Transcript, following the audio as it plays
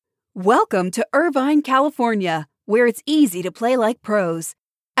Welcome to Irvine, California, where it's easy to play like pros.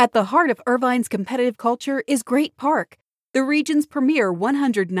 At the heart of Irvine's competitive culture is Great Park, the region's premier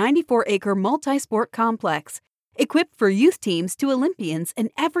 194-acre multi-sport complex, equipped for youth teams to Olympians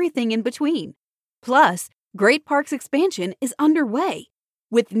and everything in between. Plus, Great Park's expansion is underway.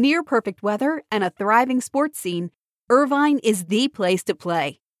 With near-perfect weather and a thriving sports scene, Irvine is the place to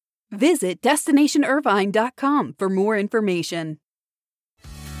play. Visit DestinationIrvine.com for more information.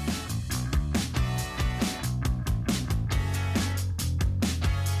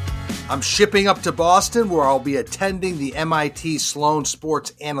 I'm shipping up to Boston, where I'll be attending the MIT Sloan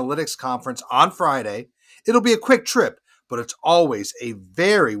Sports Analytics Conference on Friday. It'll be a quick trip, but it's always a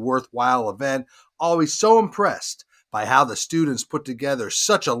very worthwhile event. Always so impressed by how the students put together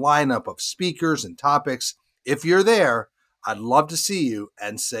such a lineup of speakers and topics. If you're there, I'd love to see you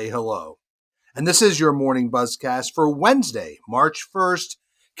and say hello. And this is your morning buzzcast for Wednesday, March 1st.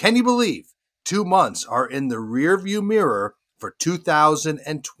 Can you believe 2 months are in the rearview mirror for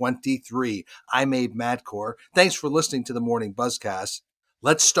 2023. I'm Abe Madkour. Thanks for listening to the Morning Buzzcast.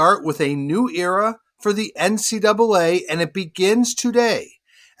 Let's start with a new era for the NCAA, and it begins today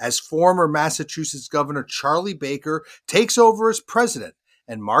as former Massachusetts Governor Charlie Baker takes over as president,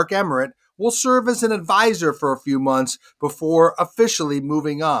 and Mark Emmert will serve as an advisor for a few months before officially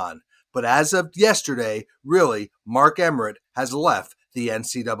moving on. But as of yesterday, really, Mark Emmert has left the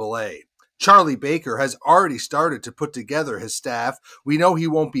NCAA. Charlie Baker has already started to put together his staff. We know he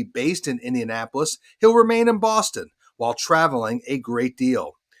won't be based in Indianapolis. He'll remain in Boston while traveling a great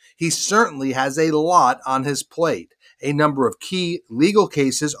deal. He certainly has a lot on his plate. A number of key legal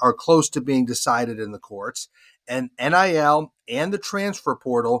cases are close to being decided in the courts, and NIL and the transfer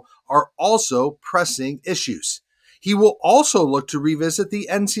portal are also pressing issues. He will also look to revisit the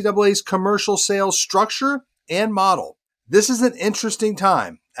NCAA's commercial sales structure and model. This is an interesting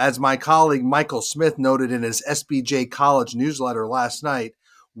time. As my colleague Michael Smith noted in his SBJ College newsletter last night,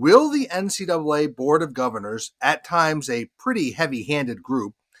 will the NCAA Board of Governors, at times a pretty heavy-handed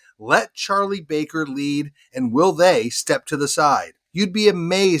group, let Charlie Baker lead, and will they step to the side? You'd be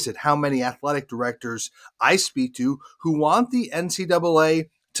amazed at how many athletic directors I speak to who want the NCAA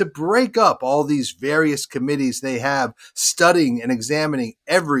to break up all these various committees they have studying and examining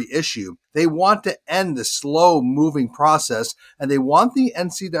every issue. They want to end the slow-moving process, and they want the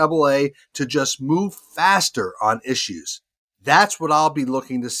NCAA to just move faster on issues. That's what I'll be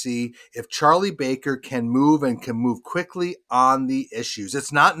looking to see, if Charlie Baker can move and can move quickly on the issues.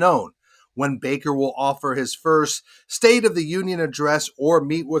 It's not known when Baker will offer his first State of the Union address or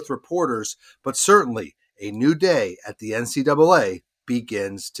meet with reporters, but certainly a new day at the NCAA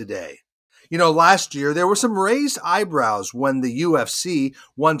begins today. You know, last year there were some raised eyebrows when the UFC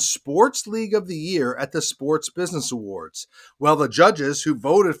won Sports League of the Year at the Sports Business Awards. Well, the judges who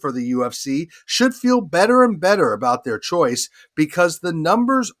voted for the UFC should feel better and better about their choice, because the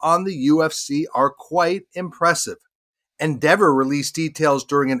numbers on the UFC are quite impressive. Endeavor released details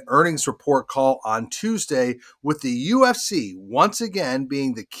during an earnings report call on Tuesday, with the UFC once again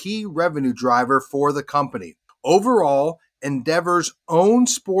being the key revenue driver for the company. Overall, Endeavor's own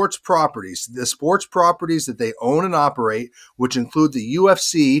sports properties, the sports properties that they own and operate, which include the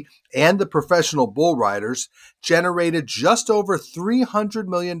UFC and the Professional Bull Riders, generated just over $300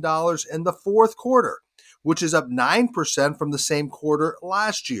 million in the fourth quarter, which is up 9% from the same quarter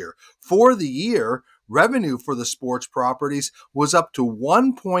last year. For the year, revenue for the sports properties was up to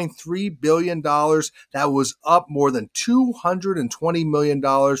 $1.3 billion. That was up more than $220 million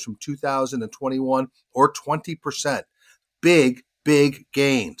from 2021, or 20%. Big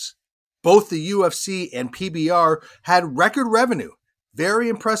gains. Both the UFC and PBR had record revenue. Very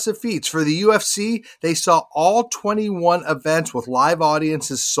impressive feats. For the UFC, they saw all 21 events with live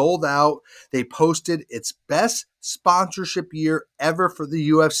audiences sold out. They posted its best sponsorship year ever for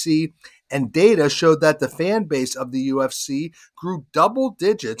the UFC, and data showed that the fan base of the UFC grew double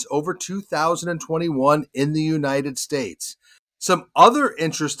digits over 2021 in the United States. Some other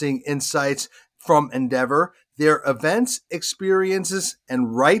interesting insights from Endeavor: their events, experiences,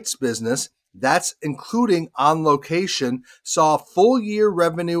 and rights business, that's including On Location, saw full-year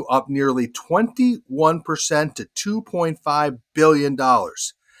revenue up nearly 21% to $2.5 billion.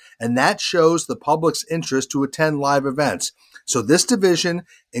 And that shows the public's interest to attend live events. So this division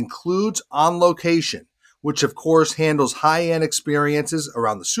includes On Location, which of course handles high-end experiences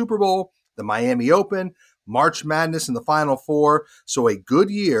around the Super Bowl, the Miami Open, March Madness, and the Final Four. So a good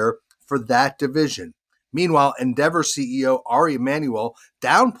year for that division. Meanwhile, Endeavor CEO Ari Emanuel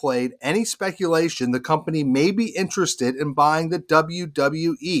downplayed any speculation the company may be interested in buying the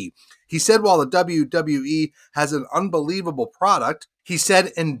WWE. He said while the WWE has an unbelievable product, He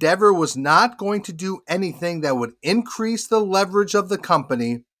said Endeavor was not going to do anything that would increase the leverage of the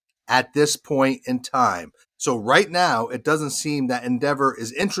company at this point in time. So right now, it doesn't seem that Endeavor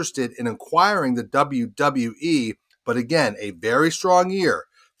is interested in acquiring the WWE, but again, a very strong year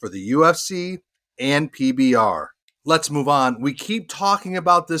for the UFC and PBR. Let's move on. We keep talking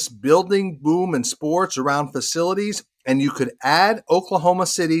about this building boom in sports around facilities, and you could add Oklahoma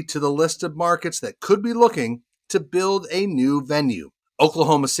City to the list of markets that could be looking to build a new venue.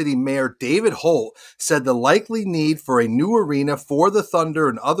 Oklahoma City Mayor David Holt said the likely need for a new arena for the Thunder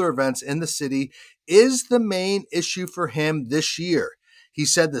and other events in the city is the main issue for him this year. He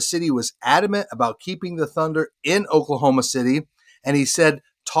said the city was adamant about keeping the Thunder in Oklahoma City, and he said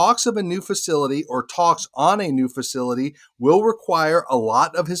talks of a new facility or talks on a new facility will require a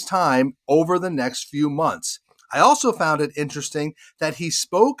lot of his time over the next few months. I also found it interesting that he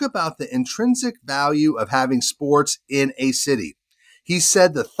spoke about the intrinsic value of having sports in a city. He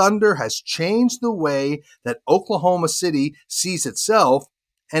said the Thunder has changed the way that Oklahoma City sees itself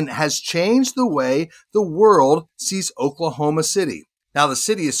and has changed the way the world sees Oklahoma City. Now, the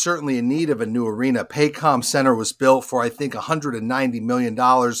city is certainly in need of a new arena. Paycom Center was built for, I think, $190 million.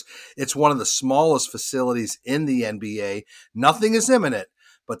 It's one of the smallest facilities in the NBA. Nothing is imminent,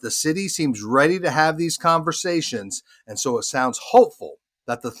 but the city seems ready to have these conversations, and so it sounds hopeful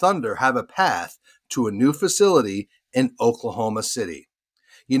that the Thunder have a path to a new facility in Oklahoma City.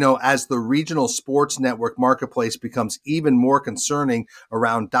 You know, as the regional sports network marketplace becomes even more concerning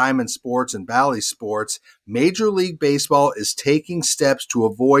around Diamond Sports and Bally Sports, Major League Baseball is taking steps to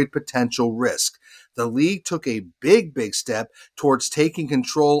avoid potential risk. The league took a big step towards taking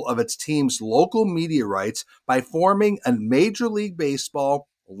control of its team's local media rights by forming a Major League Baseball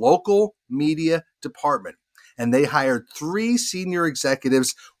local media department. And they hired 3 senior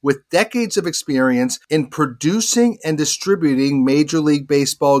executives with decades of experience in producing and distributing Major League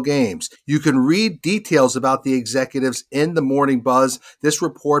Baseball games. You can read details about the executives in the Morning Buzz. This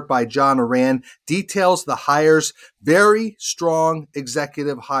report by John Oran details the hires, very strong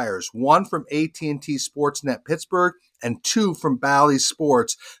executive hires, 1 from AT&T Sportsnet Pittsburgh and 2 from Bally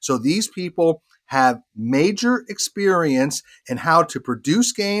Sports. So these people have major experience in how to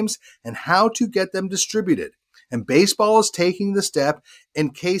produce games and how to get them distributed. And baseball is taking the step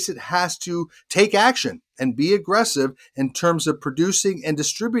in case it has to take action and be aggressive in terms of producing and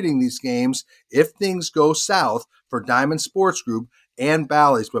distributing these games if things go south for Diamond Sports Group and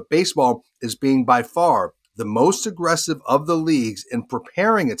Bally's. But baseball is being by far the most aggressive of the leagues in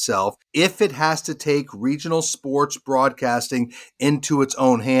preparing itself if it has to take regional sports broadcasting into its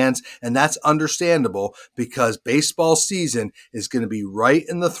own hands. And that's understandable because baseball season is going to be right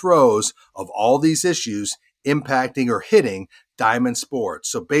in the throes of all these issues impacting or hitting Diamond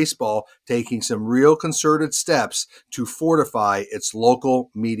Sports. So baseball taking some real concerted steps to fortify its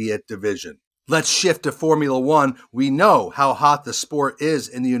local media division. Let's shift to Formula One. We know how hot the sport is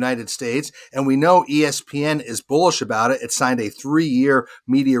in the United States, and we know ESPN is bullish about it. It signed a 3-year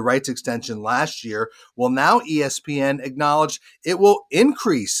media rights extension last year. Well, now ESPN acknowledged it will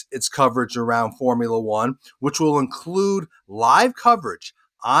increase its coverage around Formula One, which will include live coverage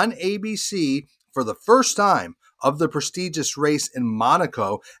on ABC for the first time of the prestigious race in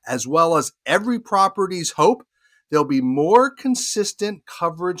Monaco, as well as every property's hope. There'll be more consistent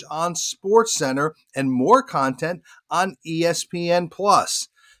coverage on SportsCenter and more content on ESPN+.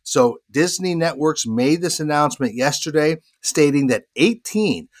 So Disney Networks made this announcement yesterday, stating that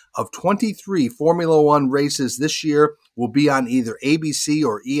 18 of 23 Formula One races this year will be on either ABC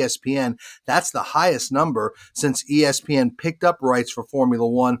or ESPN. That's the highest number since ESPN picked up rights for Formula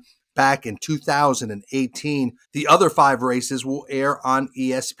One back in 2018. The other 5 races will air on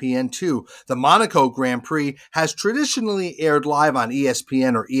ESPN2. The Monaco Grand Prix has traditionally aired live on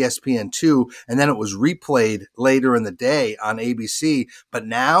ESPN or ESPN2, and then it was replayed later in the day on ABC. But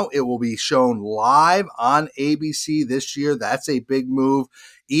now it will be shown live on ABC this year. That's a big move.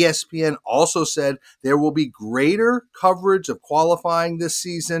 ESPN also said there will be greater coverage of qualifying this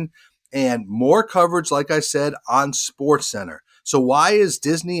season and more coverage, like I said, on SportsCenter. So why is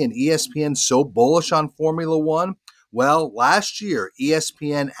Disney and ESPN so bullish on Formula One? Well, last year,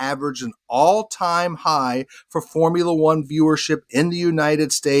 ESPN averaged an all-time high for Formula One viewership in the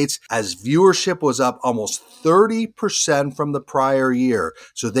United States, as viewership was up almost 30% from the prior year.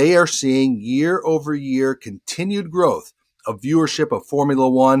 So they are seeing year-over-year continued growth of viewership of Formula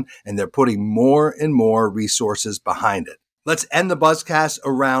One, and they're putting more and more resources behind it. Let's end the Buzzcast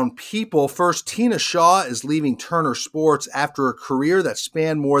around people. First, Tina Shaw is leaving Turner Sports after a career that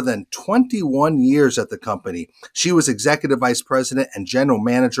spanned more than 21 years at the company. She was executive vice president and general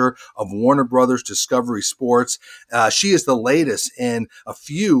manager of Warner Brothers Discovery Sports. She is the latest in a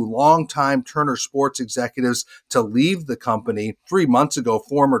few longtime Turner Sports executives to leave the company. 3 months ago,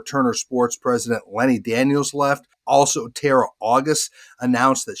 former Turner Sports president Lenny Daniels left. Also, Tara August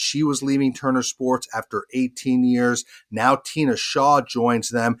announced that she was leaving Turner Sports after 18 years. Now Tina Shaw joins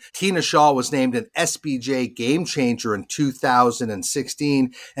them. Tina Shaw was named an SBJ Game Changer in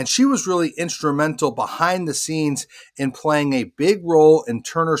 2016, and she was really instrumental behind the scenes in playing a big role in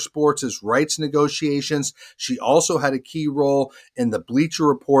Turner Sports' rights negotiations. She also had a key role in the Bleacher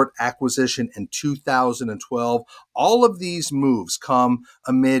Report acquisition in 2012. All of these moves come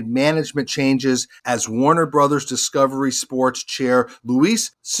amid management changes as Warner Brothers Discovery Sports chair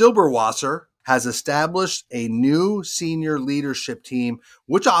Luis Silberwasser has established a new senior leadership team,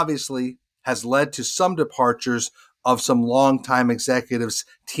 which obviously has led to some departures of some longtime executives.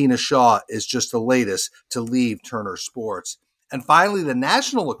 Tina Shaw is just the latest to leave Turner Sports. And finally, the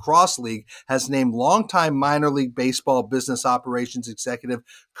National Lacrosse League has named longtime minor league baseball business operations executive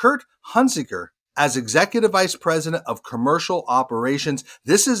Kurt Hunziker as executive vice president of commercial operations.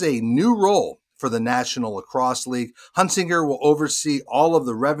 This is a new role for the National Lacrosse League. Hunziker will oversee all of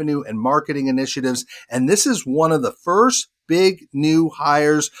the revenue and marketing initiatives, and this is one of the first big new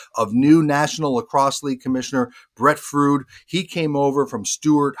hires of new National Lacrosse League Commissioner Brett Frood. He came over from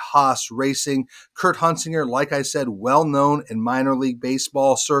Stewart-Haas Racing. Kurt Hunziker, like I said, well known in minor league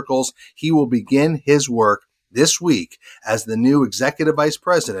baseball circles. He will begin his work this week as the new executive vice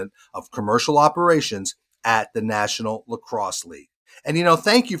president of commercial operations at the National Lacrosse League. And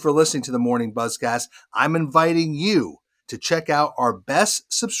thank you for listening to the Morning Buzzcast. I'm inviting you to check out our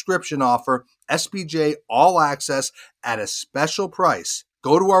best subscription offer, SBJ All Access, at a special price.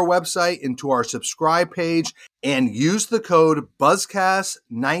 Go to our website, into our subscribe page, and use the code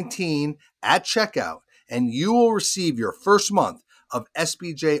BUZZCAST19 at checkout, and you will receive your first month of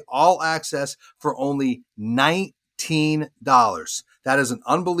SBJ All Access for only $19. That is an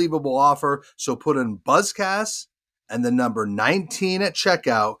unbelievable offer. So put in Buzzcast and the number 19 at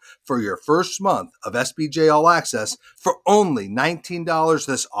checkout for your first month of SBJ All Access for only $19.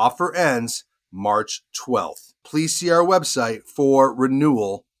 This offer ends March 12th. Please see our website for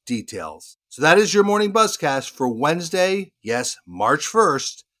renewal details. So that is your Morning Buzzcast for Wednesday, yes, March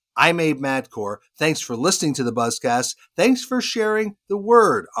 1st. I'm Abe Madkour. Thanks for listening to the Buzzcast. Thanks for sharing the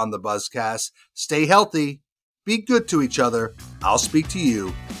word on the Buzzcast. Stay healthy. Be good to each other. I'll speak to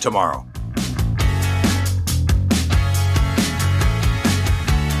you tomorrow.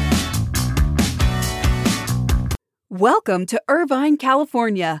 Welcome to Irvine,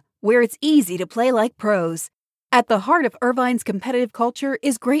 California, where it's easy to play like pros. At the heart of Irvine's competitive culture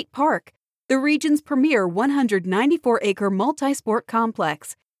is Great Park, the region's premier 194-acre multi-sport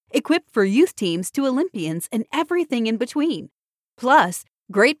complex, equipped for youth teams to Olympians and everything in between. Plus,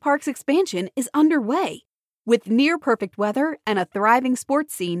 Great Park's expansion is underway. With near-perfect weather and a thriving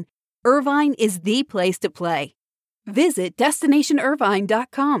sports scene, Irvine is the place to play. Visit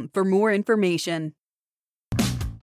DestinationIrvine.com for more information.